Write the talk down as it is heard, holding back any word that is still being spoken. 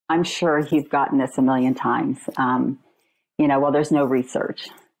I'm sure you've gotten this a million times. Well, there's no research,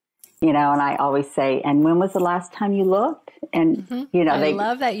 and I always say, and when was the last time you looked? And, I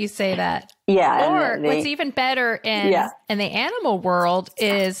love that you say that. Yeah. Or what's even better in the animal world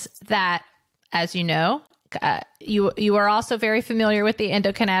is that, as you know, you are also very familiar with the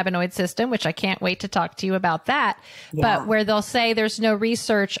endocannabinoid system, which I can't wait to talk to you about that. Yeah. But where they'll say there's no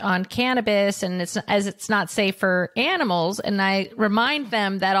research on cannabis and it's not safe for animals. And I remind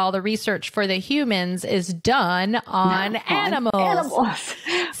them that all the research for the humans is done on animals.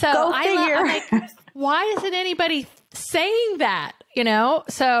 So I'm like, why isn't anybody saying that?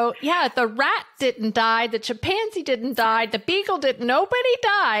 So yeah, the rat didn't die, the chimpanzee didn't die, the beagle didn't, nobody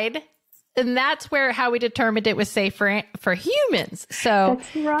died. And that's how we determined it was safe for humans. So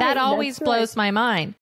that always blows my mind.